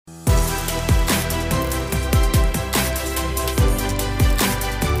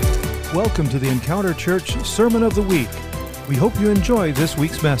Welcome to the Encounter Church Sermon of the Week. We hope you enjoy this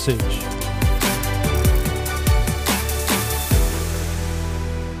week's message.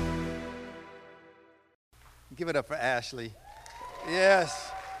 Give it up for Ashley.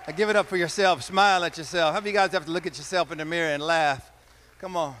 Yes. Give it up for yourself. Smile at yourself. How many of you guys have to look at yourself in the mirror and laugh?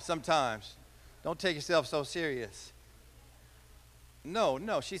 Come on, sometimes. Don't take yourself so serious. No.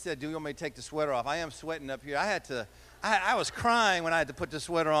 She said, do you want me to take the sweater off? I am sweating up here. I was crying when I had to put the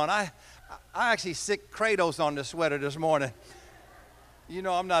sweater on. I actually sick Kratos on the sweater this morning. You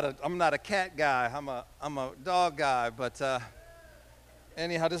know, I'm not a cat guy. I'm a dog guy, but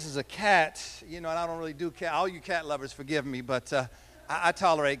anyhow, this is a cat. You know, and I don't really do cat. All you cat lovers, forgive me, but I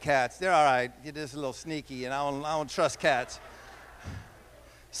tolerate cats. They're all right. You're just a little sneaky, and I don't trust cats.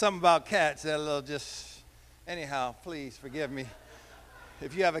 Something about cats that a little just. Anyhow, please forgive me.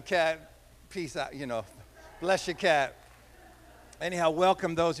 If you have a cat, peace out. You know, bless your cat. Anyhow,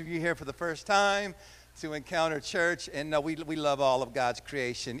 welcome those of you here for the first time to Encounter Church, and we love all of God's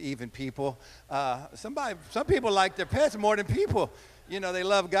creation, even people. Some people like their pets more than people. You know, they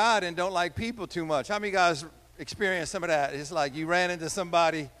love God and don't like people too much. How many of you guys experience some of that? It's like you ran into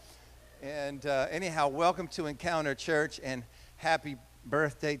somebody, and anyhow, welcome to Encounter Church, and happy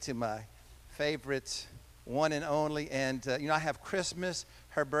birthday to my favorite one and only. And you know, I have Christmas,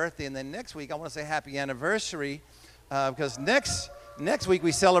 her birthday, and then next week I want to say happy anniversary. Because next week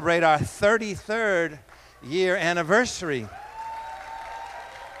we celebrate our 33rd year anniversary.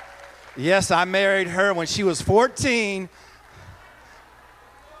 Yes, I married her when she was 14.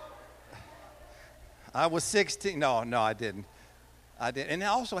 I was 16. No, I didn't. And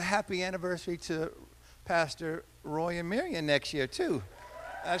also happy anniversary to Pastor Roy and Marion next year too.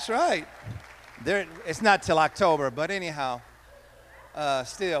 That's right. It's not till October, but anyhow,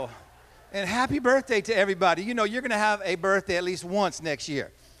 still. And happy birthday to everybody. You know, you're going to have a birthday at least once next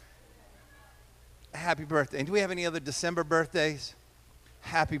year. Happy birthday. And do we have any other December birthdays?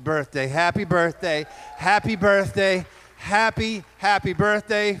 Happy birthday. Happy birthday. Happy birthday. Happy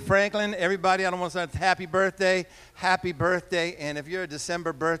birthday, Franklin. Everybody, I don't want to say happy birthday. Happy birthday. And if you're a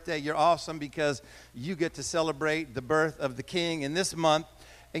December birthday, you're awesome because you get to celebrate the birth of the King in this month.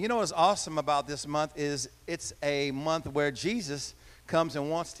 And you know what's awesome about this month is it's a month where Jesus comes and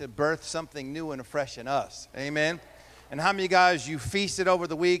wants to birth something new and fresh in us. Amen. And how many of you guys, you feasted over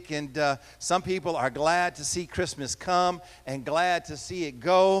the week, and some people are glad to see Christmas come and glad to see it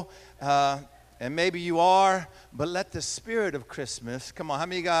go. And maybe you are, but let the spirit of Christmas, come on, how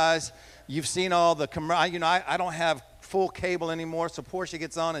many of you guys, you've seen all the, you know, I don't have full cable anymore, so Portia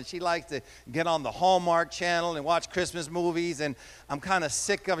gets on, and she likes to get on the Hallmark channel and watch Christmas movies, and I'm kind of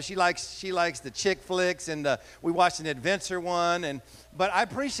sick of it. She likes the chick flicks, and we watched an adventure one, but I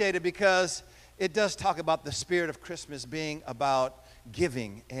appreciate it because it does talk about the spirit of Christmas being about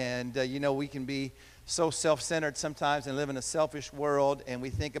giving, and you know, we can be so self-centered sometimes and live in a selfish world, and we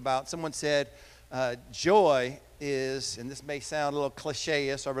think about, someone said, joy is, and this may sound a little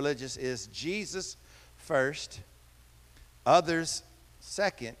cliche-ish or religious, is Jesus first, others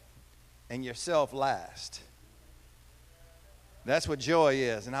second, and yourself last. That's what joy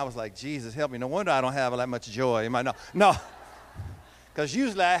is. And I was like, Jesus, help me. No wonder I don't have that much joy. No. Because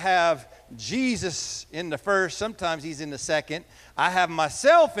usually I have Jesus in the first. Sometimes he's in the second. I have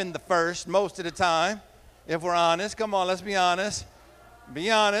myself in the first most of the time, if we're honest. Come on, let's be honest. Be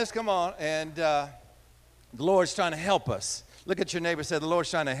honest, come on. And the Lord's trying to help us. Look at your neighbor and say, the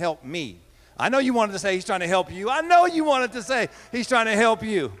Lord's trying to help me. I know you wanted to say he's trying to help you. I know you wanted to say he's trying to help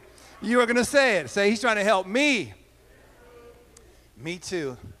you. You were going to say it. Say he's trying to help me. Me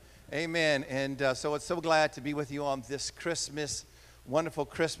too. Amen. And so it's so glad to be with you on this Christmas, wonderful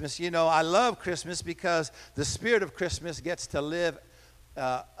Christmas. You know, I love Christmas because the spirit of Christmas gets to live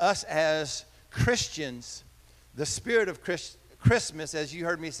us as Christians. The spirit of Christmas, as you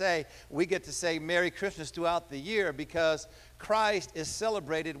heard me say, we get to say Merry Christmas throughout the year because Christ is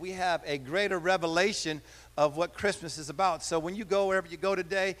celebrated. We have a greater revelation of what Christmas is about. So when you go wherever you go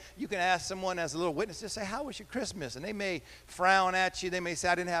today, you can ask someone as a little witness, just say, how was your Christmas? And they may frown at you. They may say,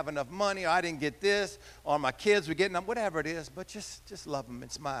 I didn't have enough money, or I didn't get this, or my kids were getting them, whatever it is. But just love them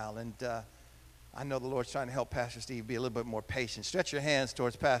and smile. And I know the Lord's trying to help Pastor Steve be a little bit more patient. Stretch your hands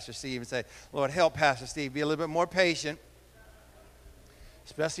towards Pastor Steve and say, Lord, help Pastor Steve be a little bit more patient.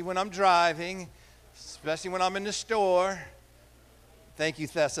 Especially when I'm driving, especially when I'm in the store. Thank you,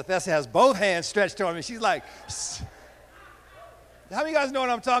 Thessa. Thessa has both hands stretched toward me. She's like, how many of you guys know what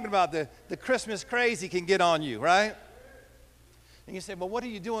I'm talking about? The Christmas crazy can get on you, right? And you say, well, what are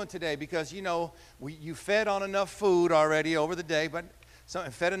you doing today? Because, you know, you fed on enough food already over the day, but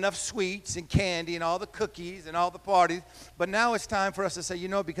and fed enough sweets and candy and all the cookies and all the parties. But now it's time for us to say, you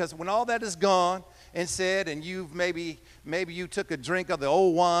know, because when all that is gone and said, and you've maybe you took a drink of the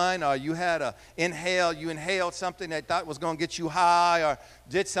old wine, or you had you inhaled something that thought was going to get you high, or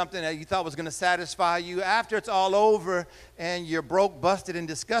did something that you thought was going to satisfy you. After it's all over and you're broke, busted, and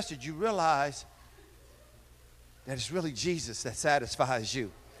disgusted, you realize that it's really Jesus that satisfies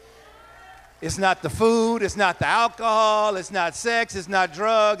you. It's not the food, it's not the alcohol, it's not sex, it's not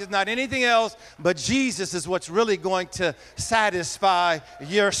drugs, it's not anything else, but Jesus is what's really going to satisfy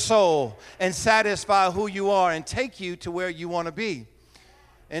your soul and satisfy who you are and take you to where you want to be.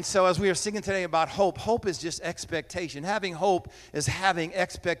 And so as we are singing today about hope, hope is just expectation. Having hope is having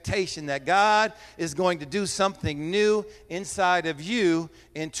expectation that God is going to do something new inside of you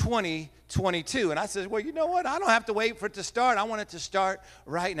in 2022. And I said, well, you know what? I don't have to wait for it to start. I want it to start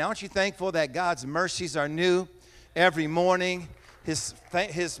right now. Aren't you thankful that God's mercies are new every morning? His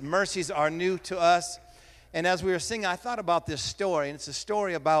mercies are new to us. And as we were singing, I thought about this story, and it's a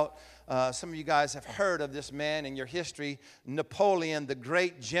story about some of you guys have heard of this man in your history, Napoleon, the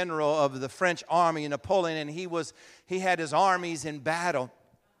great general of the French army. Napoleon, and he had his armies in battle.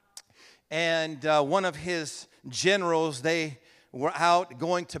 And one of his generals, they were out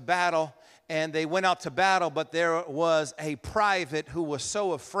going to battle, and they went out to battle, but there was a private who was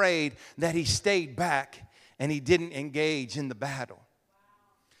so afraid that he stayed back and he didn't engage in the battle.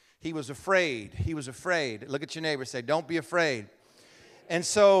 He was afraid. He was afraid. Look at your neighbor and say, don't be afraid. And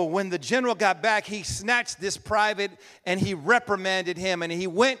so when the general got back, he snatched this private and he reprimanded him. And he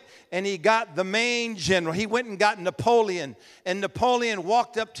went and he got the main general. He went and got Napoleon. And Napoleon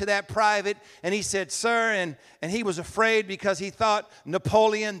walked up to that private and he said, sir, and he was afraid because he thought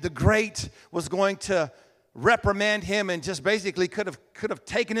Napoleon the Great was going to reprimand him and just basically could have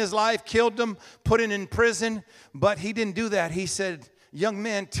taken his life, killed him, put him in prison. But he didn't do that. He said, young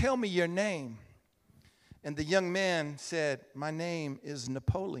man, tell me your name. And the young man said, my name is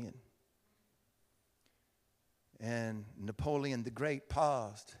Napoleon. And Napoleon the Great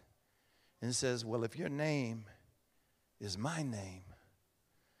paused and says, well, if your name is my name,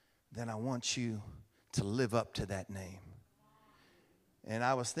 then I want you to live up to that name. And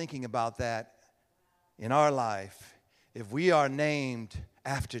I was thinking about that in our life. If we are named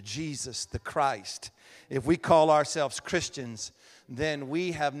after Jesus the Christ, if we call ourselves Christians, then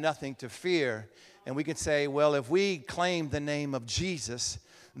we have nothing to fear. And we can say, well, if we claim the name of Jesus,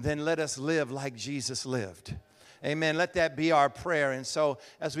 then let us live like Jesus lived. Amen. Let that be our prayer. And so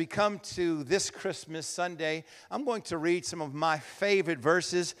as we come to this Christmas Sunday, I'm going to read some of my favorite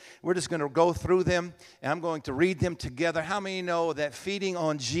verses. We're just going to go through them, and I'm going to read them together. How many know that feeding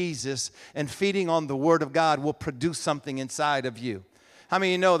on Jesus and feeding on the Word of God will produce something inside of you? How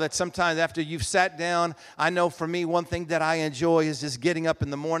many of you know that sometimes after you've sat down, I know for me, one thing that I enjoy is just getting up in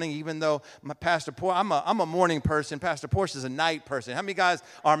the morning, even though my Pastor Porsche, I'm a morning person. Pastor Porsche is a night person. How many guys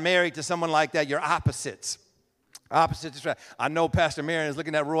are married to someone like that? You're opposites. Opposites. I know Pastor Marion is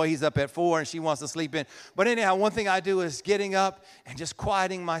looking at Roy. He's up at 4 and she wants to sleep in. But anyhow, one thing I do is getting up and just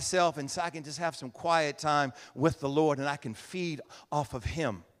quieting myself, and so I can just have some quiet time with the Lord, and I can feed off of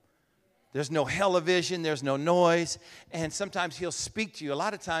Him. There's no television, there's no noise, and sometimes He'll speak to you. A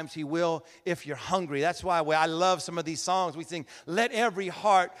lot of times He will if you're hungry. That's why I love some of these songs. We sing, let every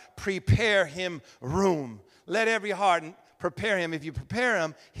heart prepare Him room. Let every heart prepare Him. If you prepare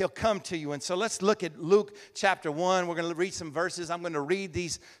Him, He'll come to you. And so let's look at Luke chapter 1. We're going to read some verses. I'm going to read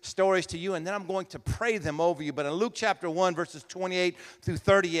these stories to you, and then I'm going to pray them over you. But in Luke chapter 1, verses 28 through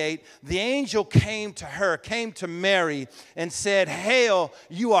 38, the angel came to Mary, and said, hail,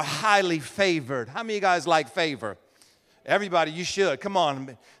 you are highly favored. How many of you guys like favor? Everybody, you should. Come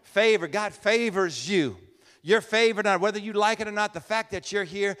on. Favor. God favors you. You're favored, whether you like it or not. The fact that you're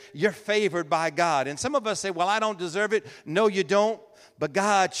here, you're favored by God. And some of us say, well, I don't deserve it. No, you don't. But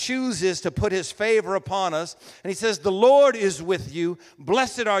God chooses to put His favor upon us. And He says, the Lord is with you.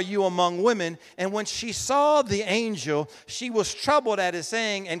 Blessed are you among women. And when she saw the angel, she was troubled at his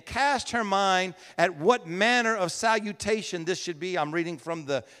saying, and cast her mind at what manner of salutation this should be. I'm reading from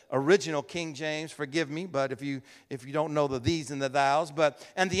the original King James. Forgive me, but if you don't know the these and the thous.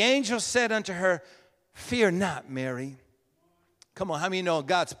 And the angel said unto her, fear not, Mary. Come on, how many know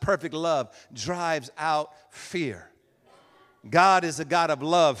God's perfect love drives out fear? God is a God of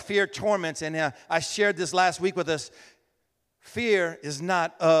love. Fear torments, and I shared this last week with us. Fear is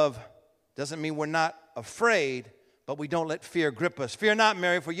doesn't mean we're not afraid, but we don't let fear grip us. Fear not,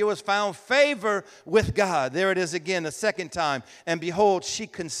 Mary, for you have found favor with God. There it is again, the second time. And behold, she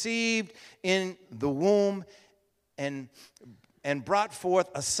conceived in the womb and brought forth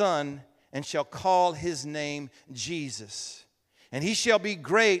a son, and shall call his name Jesus. And he shall be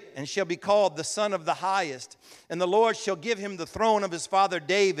great and shall be called the Son of the Highest. And the Lord shall give him the throne of his father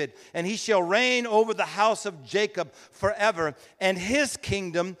David. And he shall reign over the house of Jacob forever. And his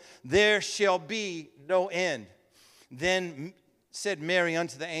kingdom there shall be no end. Then said Mary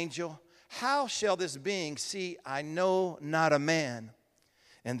unto the angel, how shall this being? See, I know not a man.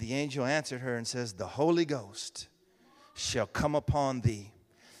 And the angel answered her and says, the Holy Ghost shall come upon thee,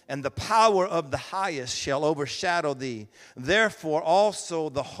 and the power of the highest shall overshadow thee. Therefore also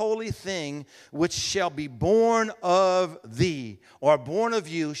the holy thing which shall be born of thee, or born of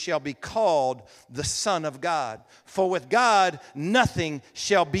you, shall be called the Son of God. For with God nothing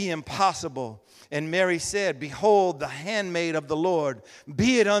shall be impossible. And Mary said, behold, the handmaid of the Lord,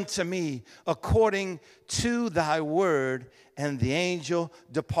 be it unto me according to thy word. And the angel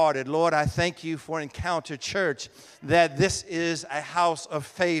departed. Lord, I thank you for Encounter Church, that this is a house of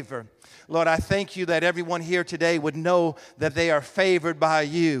favor. Lord, I thank you that everyone here today would know that they are favored by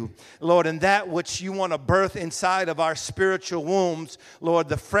you. Lord, and that which you want to birth inside of our spiritual wombs, Lord,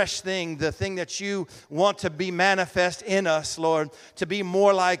 the fresh thing, the thing that you want to be manifest in us, Lord, to be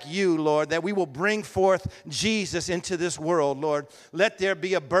more like you, Lord, that we will bring forth Jesus into this world, Lord. Let there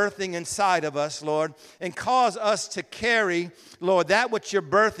be a birthing inside of us, Lord, and cause us to carry, Lord, that which you're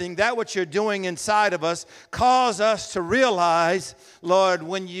birthing, that which you're doing inside of us. Cause us to realize, Lord,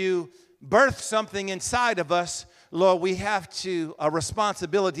 when you birth something inside of us, Lord, we have a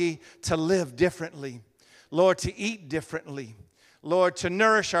responsibility to live differently. Lord, to eat differently. Lord, to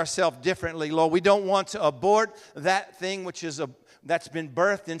nourish ourselves differently. Lord, we don't want to abort that thing which is that's been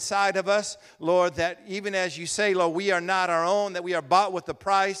birthed inside of us. Lord, that even as you say, Lord, we are not our own, that we are bought with a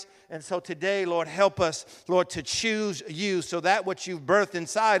price. And so today, Lord, help us, Lord, to choose you so that what you've birthed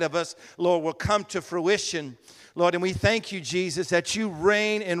inside of us, Lord, will come to fruition. Lord, and we thank you, Jesus, that you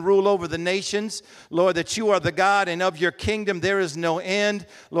reign and rule over the nations. Lord, that you are the God, and of your kingdom there is no end.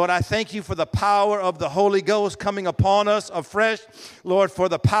 Lord, I thank you for the power of the Holy Ghost coming upon us afresh. Lord, for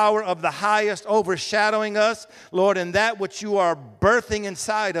the power of the highest overshadowing us. Lord, and that which you are birthing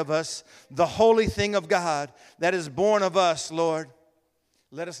inside of us, the holy thing of God that is born of us, Lord.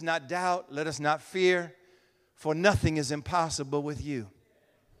 Let us not doubt, let us not fear, for nothing is impossible with you.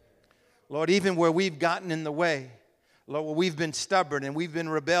 Lord, even where we've gotten in the way, Lord, where we've been stubborn and we've been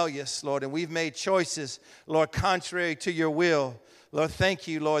rebellious, Lord, and we've made choices, Lord, contrary to your will. Lord, thank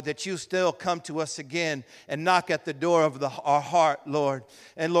you, Lord, that you still come to us again and knock at the door of our heart, Lord.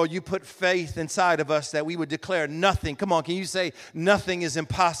 And, Lord, you put faith inside of us that we would declare nothing. Come on, can you say nothing is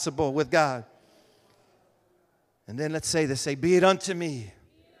impossible with God? And then let's say this, say, be it unto me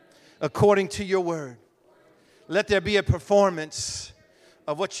according to your word. Let there be a performance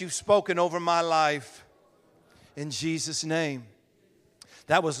of what you've spoken over my life in Jesus' name.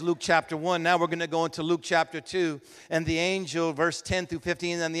 That was Luke chapter 1. Now we're going to go into Luke chapter 2. And the angel, verse 10 through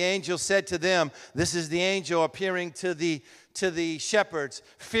 15, and the angel said to them, this is the angel appearing to the shepherds,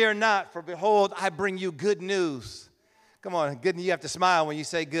 fear not, for behold, I bring you good news. Come on, good. You have to smile when you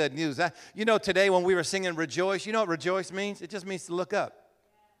say good news. You know, today when we were singing Rejoice, you know what rejoice means? It just means to look up.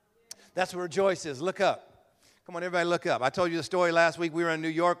 That's what rejoice is, look up. Come on, everybody look up. I told you the story last week. We were in New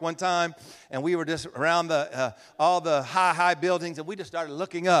York one time, and we were just around all the high buildings, and we just started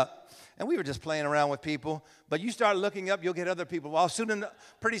looking up. And we were just playing around with people. But you start looking up, you'll get other people. Well,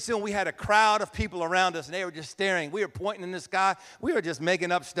 pretty soon we had a crowd of people around us, and they were just staring. We were pointing in the sky. We were just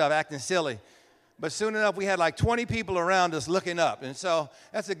making up stuff, acting silly. But soon enough, we had like 20 people around us looking up. And so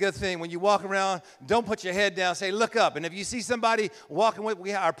that's a good thing. When you walk around, don't put your head down. Say, look up. And if you see somebody walking with,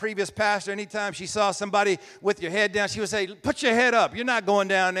 our previous pastor, anytime she saw somebody with your head down, she would say, put your head up. You're not going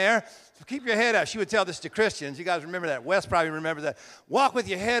down there. So keep your head up. She would tell this to Christians. You guys remember that. Wes probably remembers that. Walk with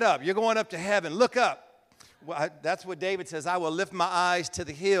your head up. You're going up to heaven. Look up. Well, that's what David says. I will lift my eyes to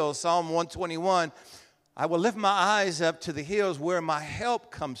the hills. Psalm 121. I will lift my eyes up to the hills where my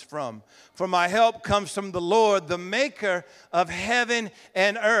help comes from. For my help comes from the Lord, the maker of heaven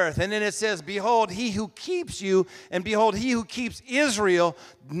and earth. And then it says, behold, he who keeps you, and behold, he who keeps Israel,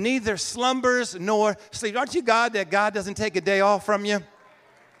 neither slumbers nor sleeps. Aren't you God that God doesn't take a day off from you?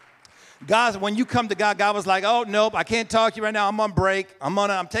 God, when you come to God, God was like, oh, nope, I can't talk to you right now. I'm on break.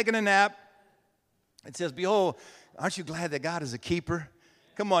 I'm taking a nap. It says, behold, aren't you glad that God is a keeper?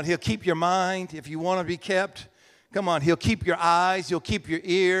 Come on, he'll keep your mind if you want to be kept. Come on, he'll keep your eyes. He'll keep your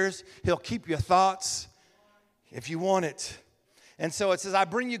ears. He'll keep your thoughts if you want it. And so it says, I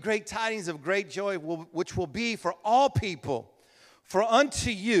bring you great tidings of great joy, which will be for all people. For unto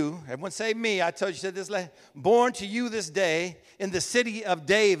you, everyone say me, I told you, said this, born to you this day in the city of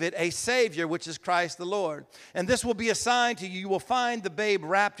David, a Savior, which is Christ the Lord. And this will be a sign to you. You will find the babe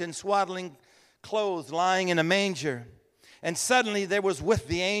wrapped in swaddling clothes, lying in a manger. And suddenly there was with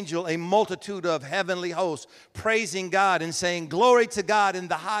the angel a multitude of heavenly hosts, praising God and saying, "Glory to God in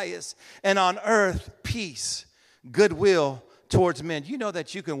the highest, and on earth peace, goodwill towards men." You know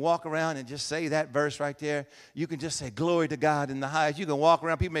that you can walk around and just say that verse right there. You can just say, "Glory to God in the highest." You can walk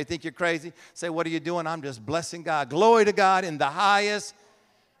around. People may think you're crazy. Say, "What are you doing?" "I'm just blessing God." Glory to God in the highest,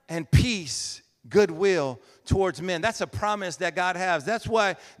 and peace, goodwill towards men. That's a promise that God has. That's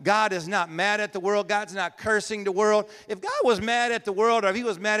why God is not mad at the world. God's not cursing the world. If God was mad at the world, or if he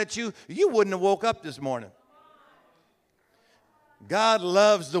was mad at you, you wouldn't have woke up this morning. God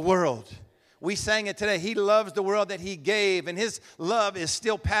loves the world. We sang it today. He loves the world that he gave, and his love is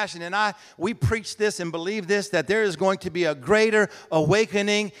still passionate. And we preach this and believe this, that there is going to be a greater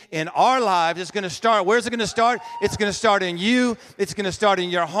awakening in our lives. It's going to start. Where's it going to start? It's going to start in you. It's going to start in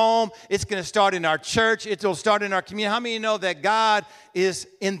your home. It's going to start in our church. It will start in our community. How many of you know that God is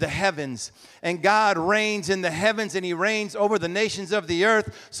in the heavens, and God reigns in the heavens, and he reigns over the nations of the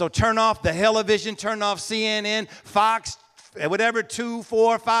earth? So turn off the television, turn off CNN, Fox, whatever, 2,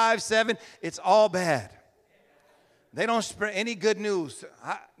 4, 5, 7, it's all bad. They don't spread any good news.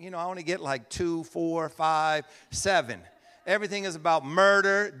 I only get like 2, 4, 5, 7. Everything is about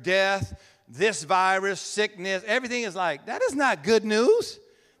murder, death, this virus, sickness. Everything is like, that is not good news.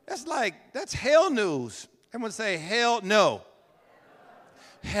 That's hell news. Everyone say, hell no.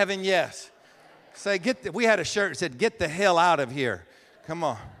 Heaven, yes. Say, we had a shirt that said, "Get the hell out of here." Come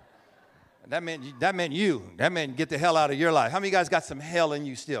on. That meant you. That meant get the hell out of your life. How many of you guys got some hell in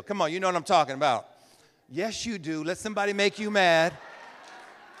you still? Come on, you know what I'm talking about. Yes, you do. Let somebody make you mad.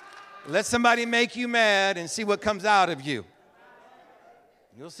 Let somebody make you mad and see what comes out of you.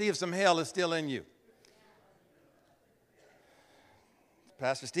 You'll see if some hell is still in you.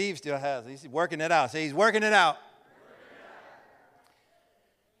 Pastor Steve still has it. He's working it out. Say, he's working it out.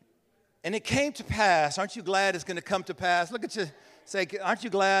 And it came to pass. Aren't you glad it's going to come to pass? Look at you. Say, aren't you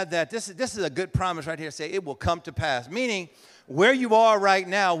glad that this is a good promise right here? Say, it will come to pass. Meaning, where you are right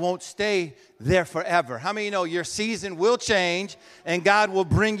now won't stay there forever. How many of you know your season will change and God will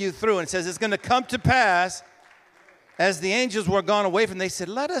bring you through? And it says it's going to come to pass as the angels were gone away from them. They said,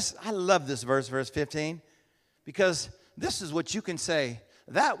 I love this verse 15, because this is what you can say.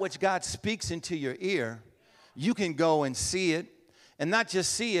 That which God speaks into your ear, you can go and see it. And not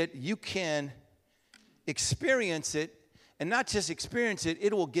just see it, you can experience it. And not just experience it,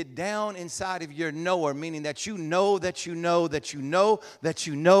 it will get down inside of your knower, meaning that you know that you know that you know that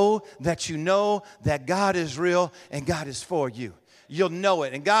you know that you know that God is real and God is for you. You'll know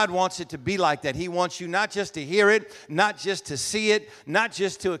it. And God wants it to be like that. He wants you not just to hear it, not just to see it, not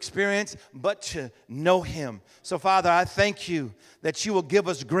just to experience, but to know him. So, Father, I thank you that you will give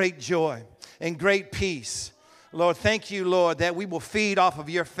us great joy and great peace. Lord, thank you, Lord, that we will feed off of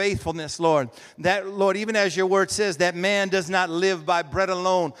your faithfulness, Lord. That, Lord, even as your word says, that man does not live by bread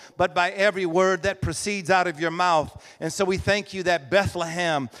alone, but by every word that proceeds out of your mouth. And so we thank you that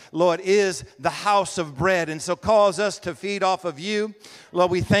Bethlehem, Lord, is the house of bread. And so cause us to feed off of you.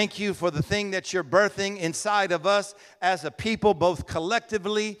 Lord, we thank you for the thing that you're birthing inside of us as a people, both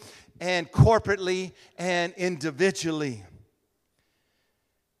collectively and corporately and individually.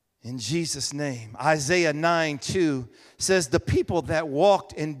 In Jesus' name. Isaiah 9:2 says, "The people that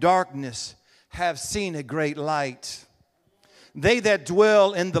walked in darkness have seen a great light. They that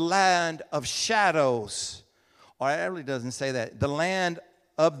dwell in the land of shadows," or it really doesn't say that, "the land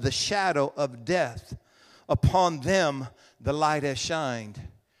of the shadow of death, upon them the light has shined."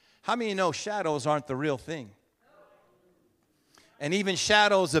 How many of you know shadows aren't the real thing? And even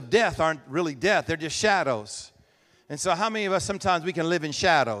shadows of death aren't really death. They're just shadows. And so how many of us sometimes we can live in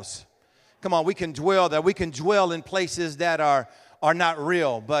shadows? Come on, we can dwell there. We can dwell in places that are not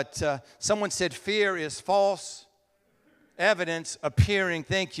real. But someone said fear is false evidence appearing,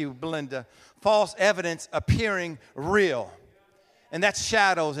 thank you, Belinda, false evidence appearing real. And that's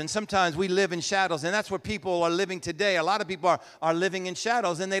shadows. And sometimes we live in shadows. And that's where people are living today. A lot of people are living in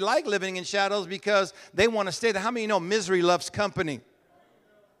shadows. And they like living in shadows because they want to stay there. How many of you know misery loves company?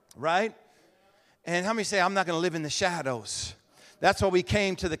 Right? And how many say, I'm not going to live in the shadows? That's why we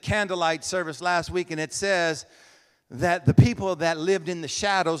came to the candlelight service last week, and it says that the people that lived in the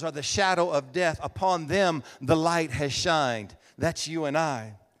shadows are the shadow of death. Upon them the light has shined. That's you and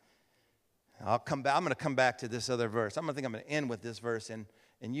I. I'll come back. I'm going to come back to this other verse. I'm going to end with this verse, and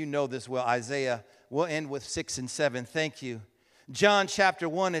you know this well. Isaiah, we'll end with 6 and 7. Thank you. John chapter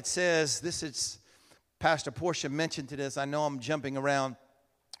 1, it says, this is, Pastor Portia mentioned to this. I know I'm jumping around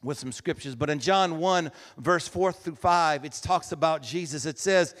with some scriptures, but in John 1, verse 4 through 5, it talks about Jesus. It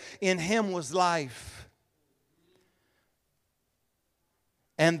says, "In him was life,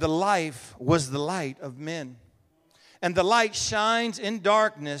 and the life was the light of men. And the light shines in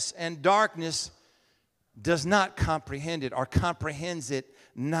darkness, and darkness does not comprehend it, or comprehends it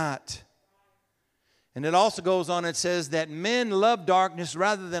not. And it also goes on and says that men love darkness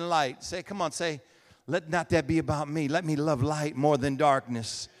rather than light. Say, come on, say, let not that be about me. Let me love light more than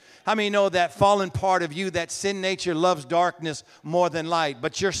darkness. How many know that fallen part of you, that sin nature, loves darkness more than light?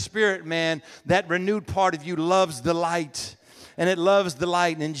 But your spirit, man, that renewed part of you loves the light. And it loves the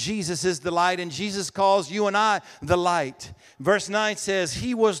light. And Jesus is the light. And Jesus calls you and I the light. Verse 9 says,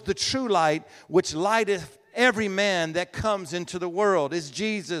 He was the true light, which lighteth every man that comes into the world. It's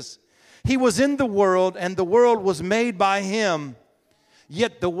Jesus. He was in the world, and the world was made by Him.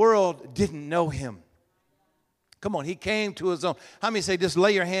 Yet the world didn't know Him. Come on, He came to His own. How many say, just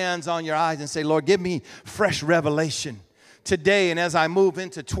lay your hands on your eyes and say, Lord, give me fresh revelation today, and as I move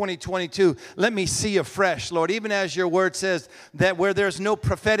into 2022, let me see afresh, Lord. Even as your word says that where there's no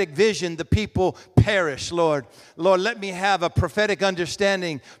prophetic vision, the people perish, Lord. Lord, let me have a prophetic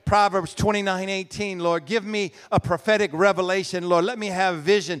understanding. Proverbs 29:18, Lord, give me a prophetic revelation, Lord. Let me have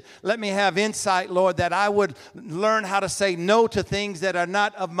vision. Let me have insight, Lord, that I would learn how to say no to things that are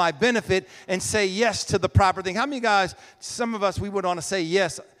not of my benefit and say yes to the proper thing. How many guys, some of us, we would want to say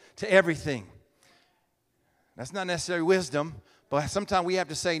yes to everything? That's not necessarily wisdom, but sometimes we have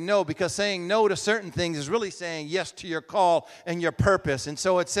to say no, because saying no to certain things is really saying yes to your call and your purpose. And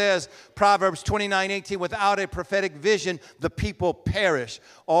so it says, Proverbs 29:18, without a prophetic vision, the people perish.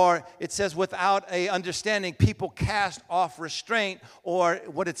 Or it says, without a understanding, people cast off restraint. Or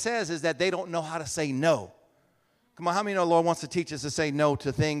what it says is that they don't know how to say no. Come on, how many know the Lord wants to teach us to say no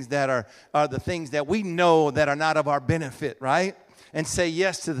to things that are the things that we know that are not of our benefit, right? And say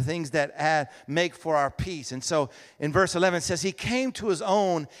yes to the things that make for our peace. And so in verse 11 it says, He came to His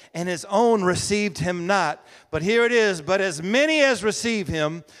own, and His own received Him not. But here it is, but as many as receive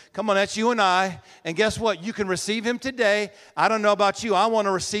Him, come on, that's you and I. And guess what? You can receive Him today. I don't know about you. I want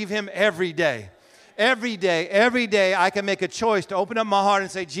to receive Him every day. Every day, I can make a choice to open up my heart and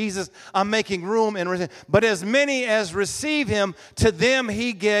say, Jesus, I'm making room. But as many as receive Him, to them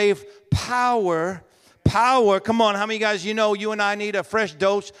He gave power. Power, come on, how many guys, you know you and I need a fresh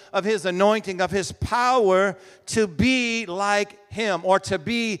dose of His anointing, of His power to be like Him, or to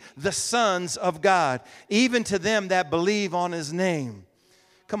be the sons of God, even to them that believe on His name.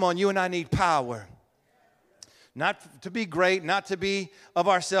 Come on, you and I need power. Not to be great, not to be of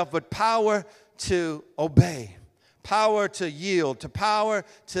ourselves, but power to obey, power to yield, to power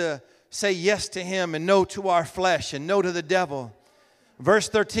to say yes to Him and no to our flesh and no to the devil. Verse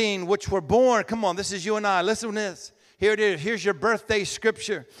 13, which were born, come on, this is you and I. Listen to this. Here it is. Here's your birthday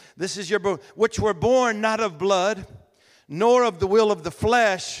scripture. This is your birth. Which were born not of blood, nor of the will of the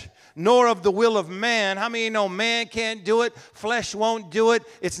flesh, nor of the will of man. How many know man can't do it? Flesh won't do it.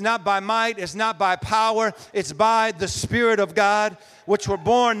 It's not by might. It's not by power. It's by the Spirit of God. Which were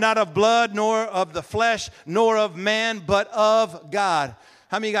born not of blood, nor of the flesh, nor of man, but of God.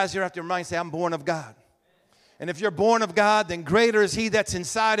 How many of you guys here have to remind, say, I'm born of God? And if you're born of God, then greater is He that's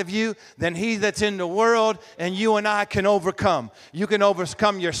inside of you than he that's in the world, and you and I can overcome. You can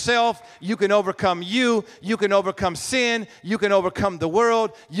overcome yourself. You can overcome you. You can overcome sin. You can overcome the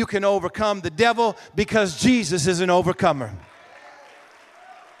world. You can overcome the devil, because Jesus is an overcomer.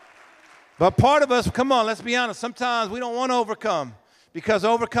 But part of us, come on, let's be honest, sometimes we don't want to overcome. Because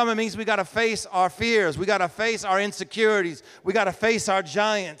overcoming means we got to face our fears. We got to face our insecurities. We got to face our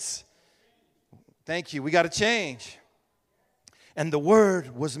giants. Thank you. We got to change. And the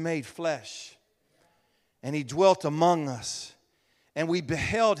Word was made flesh, and He dwelt among us, and we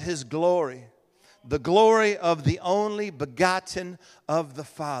beheld His glory, the glory of the only begotten of the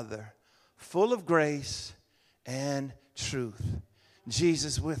Father, full of grace and truth.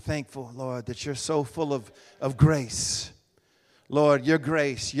 Jesus, we're thankful, Lord, that You're so full of grace. Lord, Your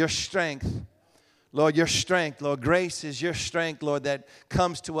grace, Your strength. Lord, Your strength, Lord, grace is Your strength, Lord, that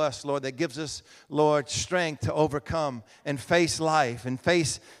comes to us, Lord, that gives us, Lord, strength to overcome and face life and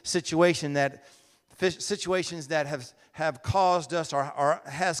face situations that have caused us or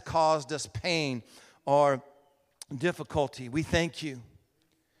has caused us pain or difficulty. We thank You.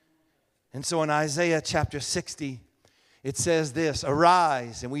 And so in Isaiah chapter 60, it says this,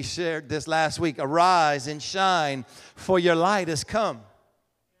 arise, and we shared this last week, arise and shine, for your light has come.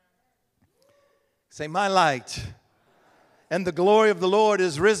 Say, my light and the glory of the Lord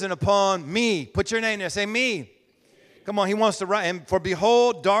is risen upon me. Put your name there. Say, me. Come on, he wants to write. And for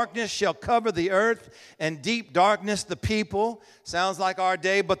behold, darkness shall cover the earth, and deep darkness the people. Sounds like our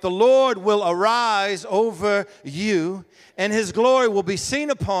day. But the Lord will arise over you, and his glory will be seen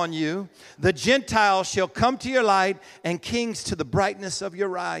upon you. The Gentiles shall come to your light, and kings to the brightness of your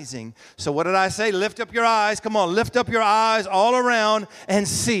rising. So what did I say? Lift up your eyes. Come on, lift up your eyes all around and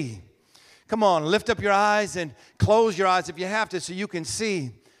see. Come on, lift up your eyes and close your eyes if you have to so you can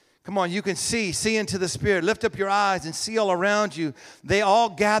see. Come on, you can see into the Spirit. Lift up your eyes and see all around you. They all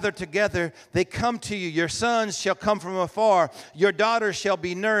gather together. They come to you. Your sons shall come from afar. Your daughters shall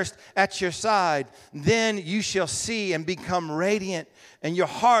be nursed at your side. Then you shall see and become radiant, and your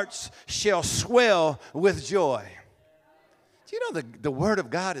hearts shall swell with joy. Do you know the Word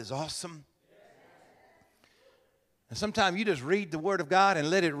of God is awesome? And sometimes you just read the Word of God and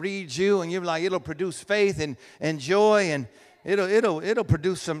let it read you, and you're like, it'll produce faith and joy, and it'll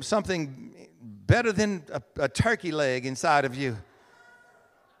produce something better than a turkey leg inside of you.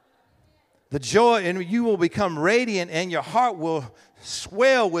 The joy, and you will become radiant, and your heart will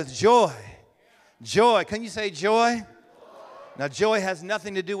swell with joy. Joy. Can you say joy? Now, joy has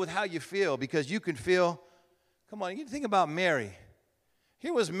nothing to do with how you feel, because you can feel, come on, you think about Mary.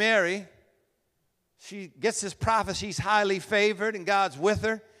 Here was Mary. She gets this prophecy. She's highly favored, and God's with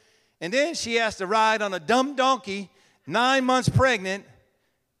her. And then she has to ride on a dumb donkey, 9 months pregnant,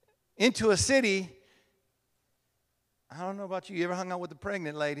 into a city. I don't know about you. You ever hung out with a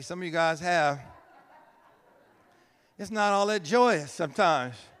pregnant lady? Some of you guys have. It's not all that joyous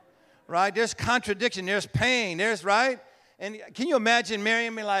sometimes, right? There's contradiction. There's pain. There's, right? And can you imagine Mary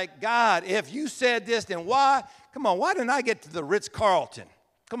and me like, God, if you said this, then why? Come on, why didn't I get to the Ritz-Carlton?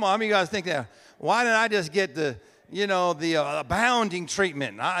 Come on, how many of you guys think that? Why didn't I just get the abounding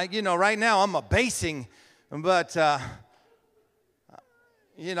treatment? Right now I'm abasing. But, I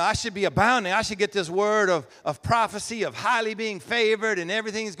should be abounding. I should get this word of prophecy, of highly being favored, and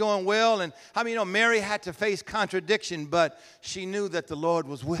everything's going well. And how many Mary had to face contradiction, but she knew that the Lord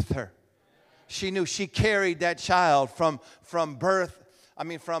was with her. She knew she carried that child from birth,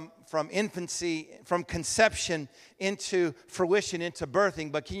 from infancy, from conception into fruition, into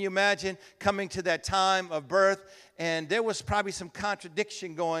birthing. But can you imagine coming to that time of birth? And there was probably some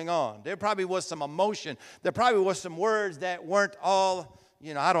contradiction going on. There probably was some emotion. There probably was some words that weren't all,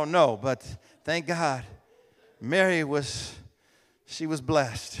 I don't know. But thank God, Mary was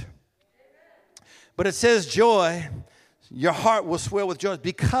blessed. But it says joy, your heart will swell with joy.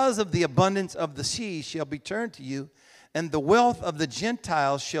 Because of the abundance of the sea shall be turned to you, and the wealth of the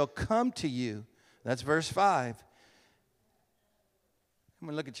Gentiles shall come to you. That's verse 5. I'm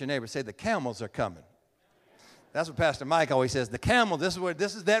going to look at your neighbor and say, the camels are coming. That's what Pastor Mike always says. The camel, this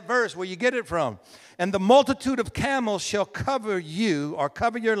is that verse where you get it from. And the multitude of camels shall cover you, or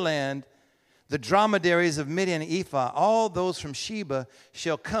cover your land. The dromedaries of Midian and Ephah, all those from Sheba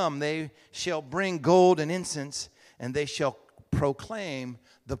shall come. They shall bring gold and incense, and they shall proclaim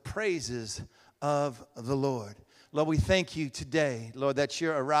the praises of the Lord. Lord, we thank you today, Lord, that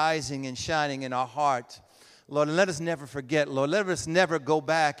you're arising and shining in our heart. Lord, and let us never forget, Lord. Let us never go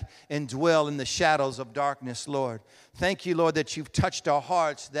back and dwell in the shadows of darkness, Lord. Thank you, Lord, that you've touched our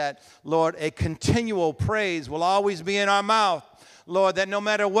hearts, that, Lord, a continual praise will always be in our mouth. Lord, that no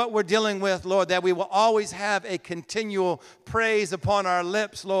matter what we're dealing with, Lord, that we will always have a continual praise upon our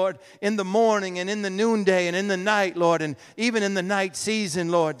lips, Lord, in the morning and in the noonday and in the night, Lord, and even in the night season,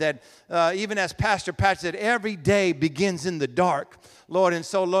 Lord, that even as Pastor Pat said, every day begins in the dark, Lord. And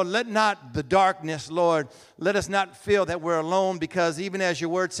so, Lord, let not the darkness, Lord, let us not feel that we're alone, because even as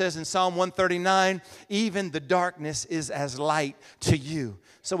your word says in Psalm 139, even the darkness is as light to you.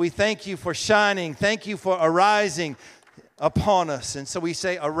 So we thank you for shining. Thank you for arising upon us. And so we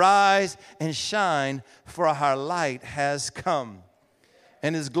say, arise and shine, for our light has come,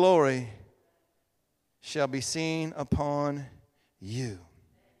 and his glory shall be seen upon you.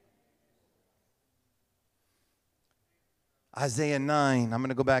 Isaiah 9, I'm going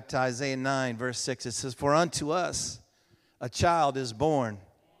to go back to Isaiah 9, verse 6. It says, for unto us a child is born.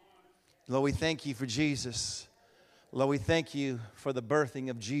 Lord, we thank you for Jesus. Lord, we thank you for the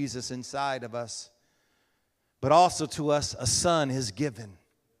birthing of Jesus inside of us. But also to us a son is given.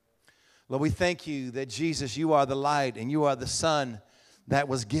 Lord, we thank you that, Jesus, you are the light and you are the son that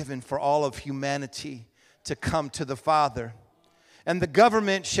was given for all of humanity to come to the Father. And the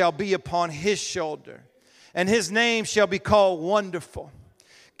government shall be upon his shoulder, and his name shall be called Wonderful,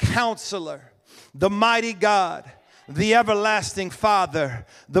 Counselor, the Mighty God, the everlasting Father,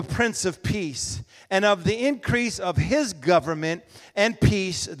 the Prince of Peace, and of the increase of his government and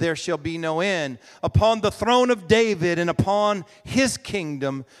peace there shall be no end, upon the throne of David and upon his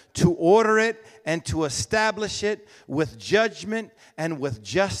kingdom, to order it and to establish it with judgment and with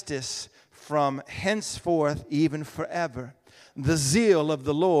justice from henceforth even forever. The zeal of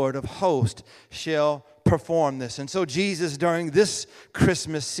the Lord of hosts shall perform this. And so Jesus, during this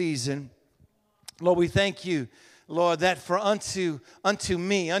Christmas season, Lord, we thank you, Lord, that for unto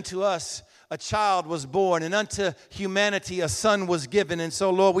me, unto us, a child was born, and unto humanity a son was given. And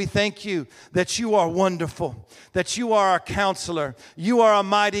so, Lord, we thank you that you are wonderful, that you are our counselor, you are a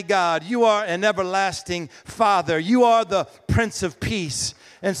mighty God, you are an everlasting Father, you are the Prince of Peace.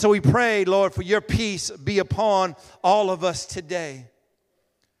 And so we pray, Lord, for your peace be upon all of us today.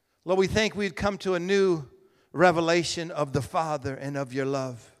 Lord, we think we'd come to a new revelation of the Father and of your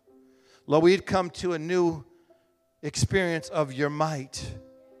love. Lord, we'd come to a new experience of your might.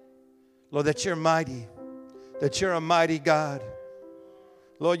 Lord, that you're mighty, that you're a mighty God.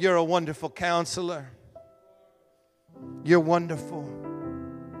 Lord, you're a wonderful counselor. You're wonderful.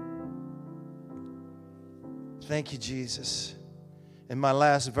 Thank you, Jesus. In my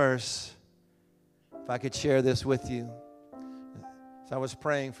last verse, if I could share this with you. As I was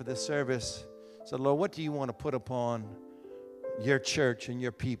praying for this service, I said, Lord, what do you want to put upon your church and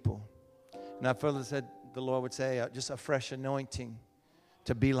your people? And I further said, the Lord would say, just a fresh anointing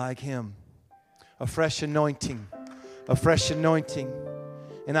to be like him. A fresh anointing. A fresh anointing.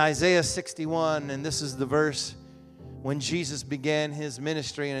 In Isaiah 61, and this is the verse when Jesus began his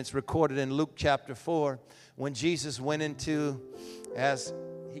ministry, and it's recorded in Luke chapter 4, when Jesus went into, as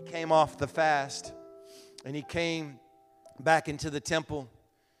he came off the fast, and he came back into the temple,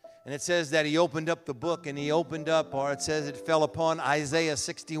 and it says that he opened up the book, and he opened up, or it says it fell upon Isaiah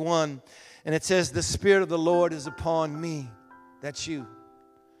 61, and it says, the Spirit of the Lord is upon me. That's you.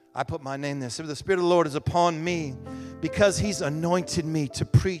 I put my name there. So the Spirit of the Lord is upon me because he's anointed me to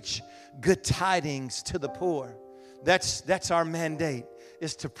preach good tidings to the poor. That's our mandate,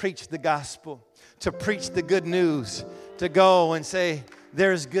 is to preach the gospel, to preach the good news, to go and say,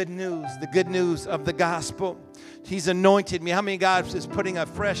 there's good news, the good news of the gospel. He's anointed me. How many God is putting a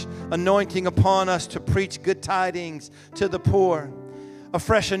fresh anointing upon us to preach good tidings to the poor? A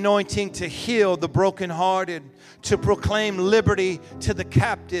fresh anointing to heal the brokenhearted, to proclaim liberty to the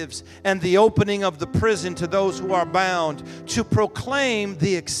captives and the opening of the prison to those who are bound, to proclaim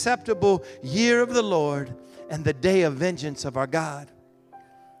the acceptable year of the Lord and the day of vengeance of our God.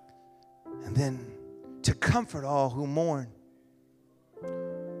 And then to comfort all who mourn.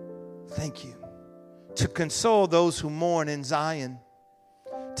 Thank you. To console those who mourn in Zion,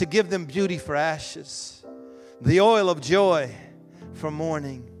 to give them beauty for ashes, the oil of joy for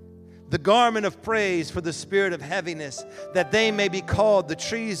mourning, the garment of praise for the spirit of heaviness, that they may be called the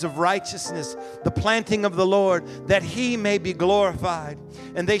trees of righteousness, the planting of the Lord, that he may be glorified.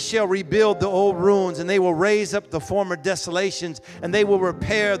 And they shall rebuild the old ruins, and they will raise up the former desolations, and they will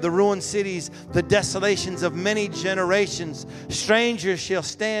repair the ruined cities, the desolations of many generations. Strangers shall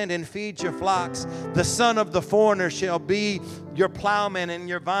stand and feed your flocks. The son of the foreigner shall be your plowman and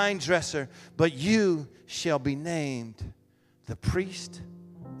your vine dresser, but you shall be named the priest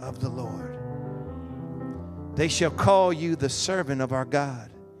of the Lord. They shall call you the servant of our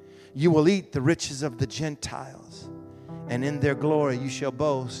God. You will eat the riches of the Gentiles, and in their glory you shall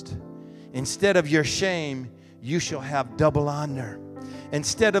boast. Instead of your shame, you shall have double honor.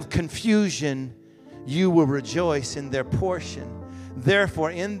 Instead of confusion, you will rejoice in their portion.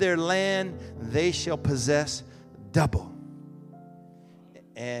 Therefore, in their land they shall possess double,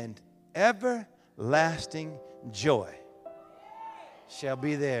 and everlasting joy shall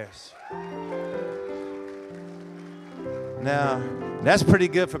be theirs. Now, that's pretty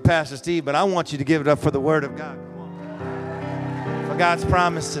good for Pastor Steve, but I want you to give it up for the Word of God. Come on. For God's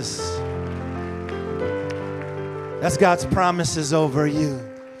promises. That's God's promises over you.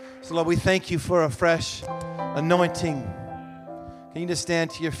 So, Lord, we thank you for a fresh anointing. Can you just stand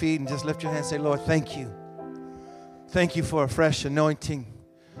to your feet and just lift your hand and say, Lord, thank you. Thank you for a fresh anointing.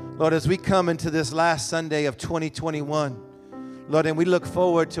 Lord, as we come into this last Sunday of 2021, Lord, and we look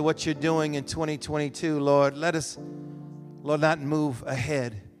forward to what you're doing in 2022, Lord. Let us, Lord, not move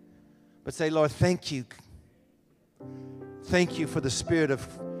ahead, but say, Lord, thank you. Thank you for the Spirit of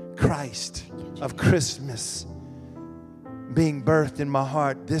Christ, of Christmas, being birthed in my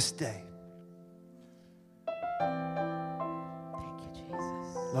heart this day. Thank you,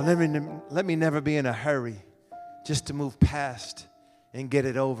 Jesus. Lord, let me never be in a hurry just to move past and get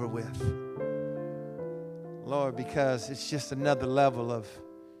it over with. Lord, because it's just another level of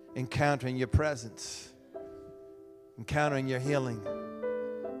encountering your presence. encountering your healing.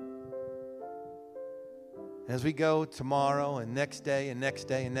 As we go tomorrow and next day and next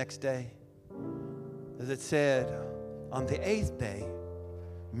day and next day, as it said, on the 8th day,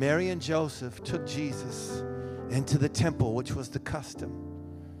 Mary and Joseph took Jesus into the temple, which was the custom.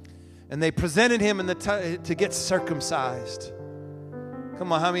 And they presented him to get circumcised.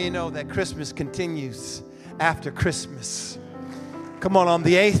 Come on, how many of you know that Christmas continues after Christmas? Come on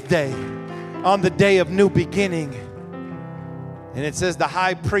the 8th day, on the day of new beginning. And it says the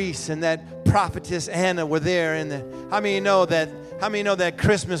high priest and that prophetess Anna were there. And how many of you know that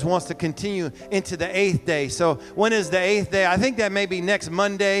Christmas wants to continue into the 8th day? So when is the 8th day? I think that may be next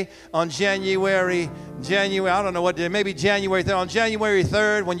Monday on January, I don't know what day, maybe January 3rd. On January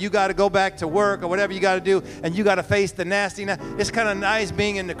 3rd, when you got to go back to work or whatever you got to do, and you got to face the nastiness. It's kind of nice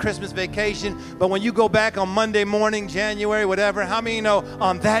being in the Christmas vacation, but when you go back on Monday morning, January, whatever, how many know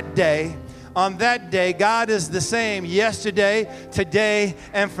on that day, God is the same yesterday, today,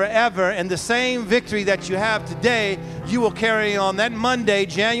 and forever. And the same victory that you have today, you will carry on that Monday,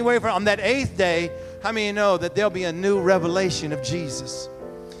 January 1st, on that 8th day. How many know that there'll be a new revelation of Jesus?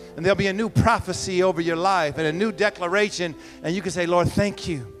 And there'll be a new prophecy over your life and a new declaration. And you can say, Lord, thank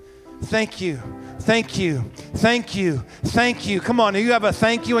you. Thank you. Thank you. Thank you. Thank you. Come on, if you have a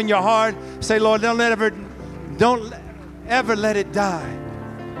thank you in your heart, say, Lord, don't ever let it die.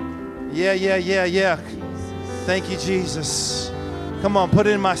 Yeah. Thank you, Jesus. Come on, put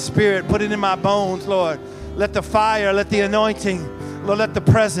it in my spirit. Put it in my bones, Lord. Let the fire, let the anointing, Lord, let the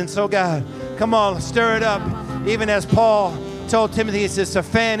presence, oh God. Come on, stir it up. Even as Paul told Timothy, he says to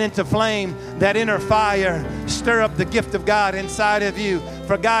fan into flame that inner fire. Stir up the gift of God inside of you.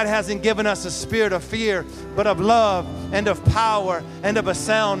 For God hasn't given us a spirit of fear, but of love and of power and of a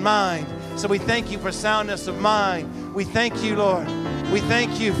sound mind. So we thank you for soundness of mind. We thank you, Lord. We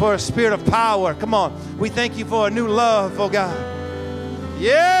thank you for a spirit of power. Come on. We thank you for a new love, oh God.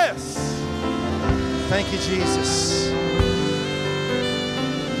 Yes. Thank you, Jesus.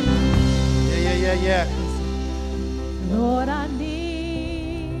 Yeah. Lord, I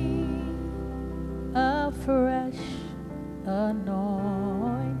need a fresh anointing.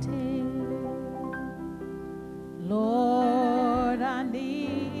 Lord, I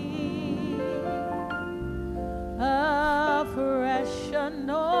need a fresh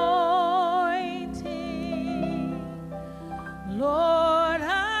anointing. Lord,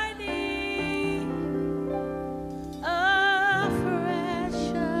 I need a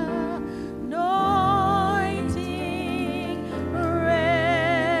fresh anointing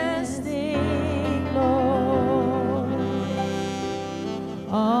resting, Lord,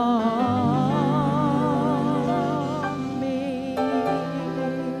 on me.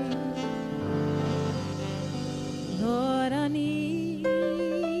 Lord, I need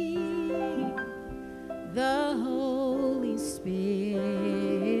the Holy Spirit.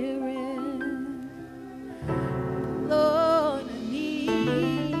 Lord, I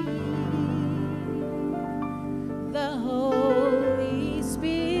need the Holy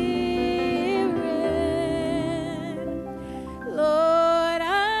Spirit. Lord,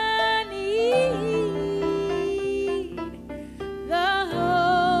 I need the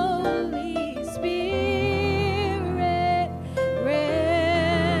Holy Spirit resting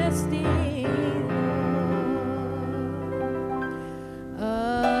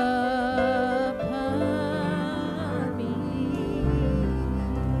upon me.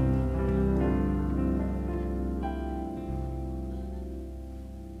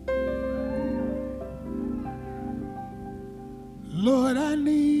 Lord, I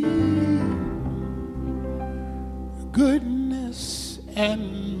need goodness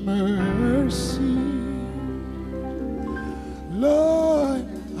and mercy. Lord,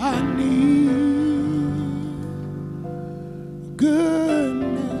 I need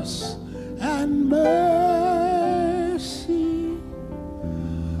goodness and mercy.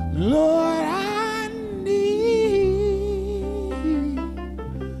 Lord, I need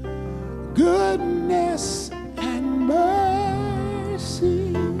goodness and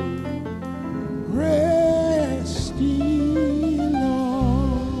mercy, resting,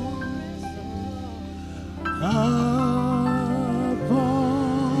 Lord, upon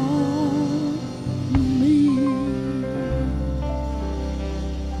me.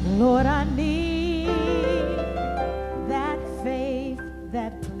 Lord, I need that faith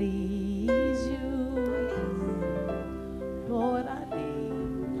that please you. Lord, I need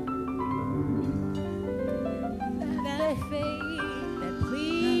that faith that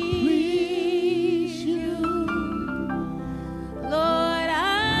please you. Lord,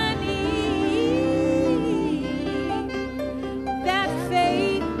 I need that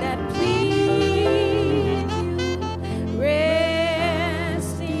faith that please you.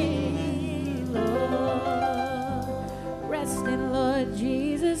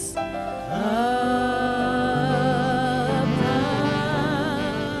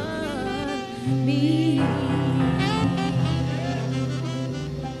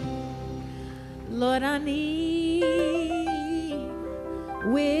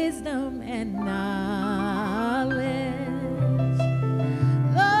 wisdom and knowledge.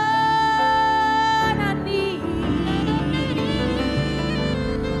 Lord, I need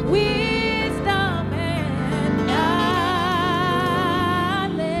wisdom and knowledge.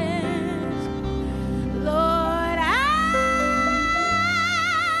 Lord, I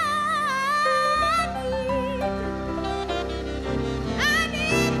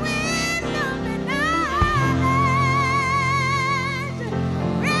need wisdom and knowledge.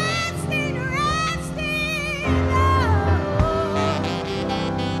 Resting, upon me.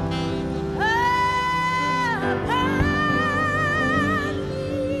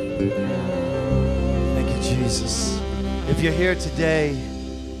 Thank you, Jesus. If you're here today,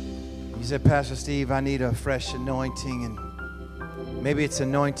 you said, Pastor Steve, I need a fresh anointing, and maybe it's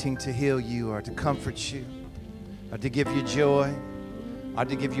anointing to heal you or to comfort you or to give you joy or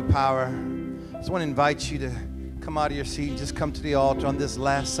to give you power. I just want to invite you to come out of your seat and just come to the altar on this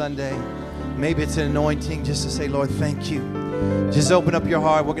last Sunday. Maybe it's an anointing just to say, Lord, thank you. Just open up your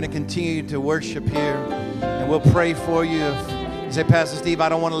heart. We're going to continue to worship here, and we'll pray for you. If you say, Pastor Steve, I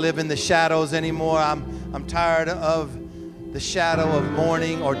don't want to live in the shadows anymore. I'm tired of the shadow of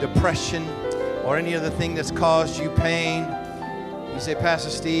mourning or depression or any other thing that's caused you pain. You say, Pastor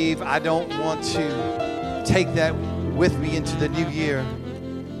Steve, I don't want to take that with me into the new year.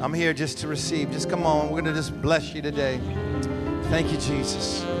 I'm here just to receive. Just come on. We're going to just bless you today. Thank you,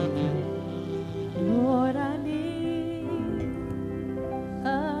 Jesus. Lord, I need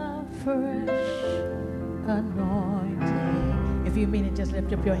a fresh anointing. If you mean it, just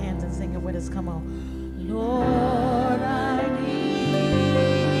lift up your hands and sing it with us. Come on. Lord, I need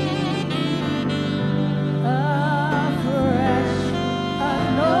a fresh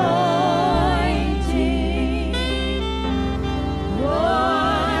anointing.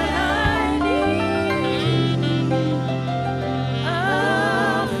 Lord, I need a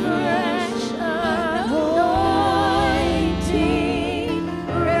fresh anointing,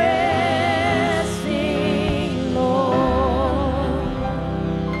 resting, Lord,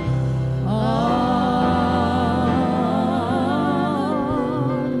 on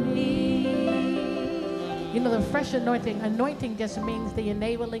me. You know, the fresh anointing just means the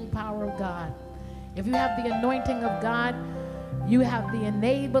enabling power of God. If you have the anointing of God, you have the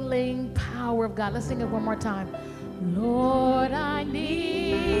enabling power of God. Let's sing it one more time. Lord, I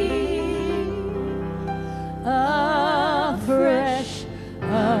need a fresh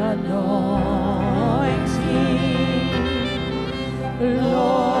anointing.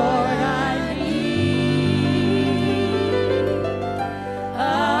 Lord, I need a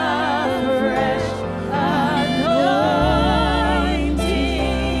fresh anointing.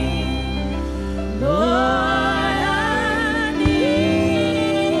 Lord, I need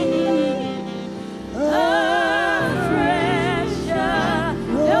a fresh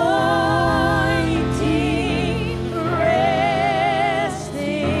anointing,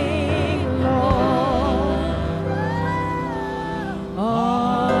 resting, Lord,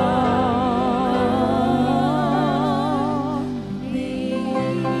 on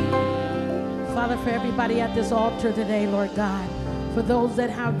me. Father, for everybody at this altar today, Lord God, for those that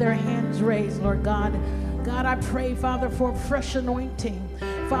have their hands raised, Lord God, God, I pray, Father, for fresh anointing,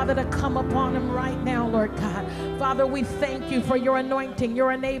 Father, to come upon them right now, Lord God. Father, we thank you for your anointing,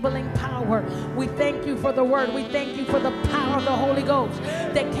 your enabling power. We thank you for the word. We thank you for the power of the Holy Ghost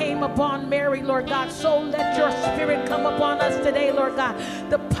that came upon Mary, Lord God. So let your spirit come upon us today, Lord God.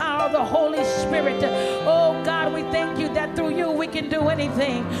 The power of the Holy Spirit. Oh, God, we thank you that through you we can do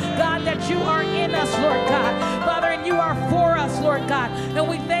anything. God, that you are in us, Lord God. Father, and you are for us, Lord God. And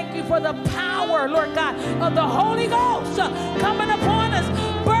we thank you for the power, Lord God, of the Holy Ghost coming upon us.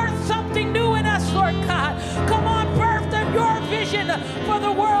 Birth something new in us, Lord God. Come on, birth your vision for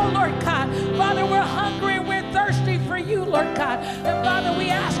the world, Lord God. Father, we're hungry and we're thirsty for you, Lord God. And Father, we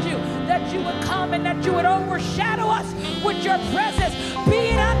ask you that you would come and that you would overshadow us with your presence.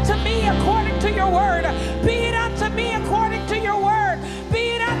 Be it unto me according to your word. Be it unto me according to your word. Be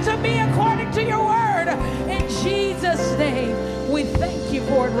it unto me according to your word. In Jesus' name, we thank you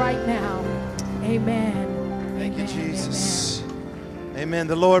for it right now. Amen. Thank you, Jesus. Amen.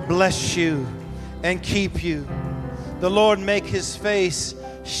 The Lord bless you and keep you. The Lord make his face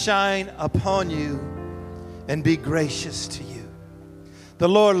shine upon you and be gracious to you. The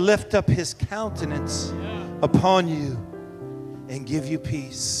Lord lift up his countenance upon you and give you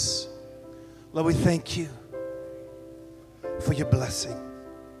peace. Lord, we thank you for your blessing.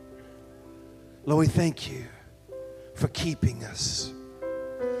 Lord, we thank you for keeping us.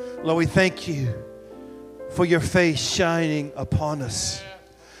 Lord, we thank you for your face shining upon us.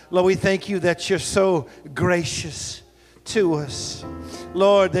 Lord, we thank you that you're so gracious to us.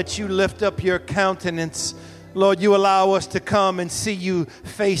 Lord, that you lift up your countenance. Lord, you allow us to come and see you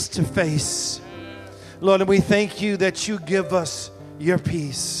face to face. Lord, and we thank you that you give us your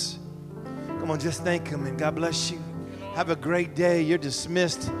peace. Come on, just thank him, and God bless you. Have a great day. You're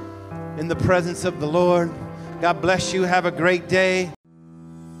dismissed in the presence of the Lord. God bless you. Have a great day.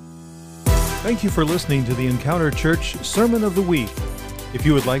 Thank you for listening to the Encounter Church Sermon of the Week. If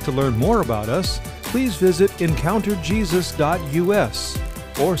you would like to learn more about us, please visit encounterjesus.us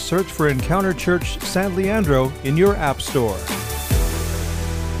or search for Encounter Church San Leandro in your app store.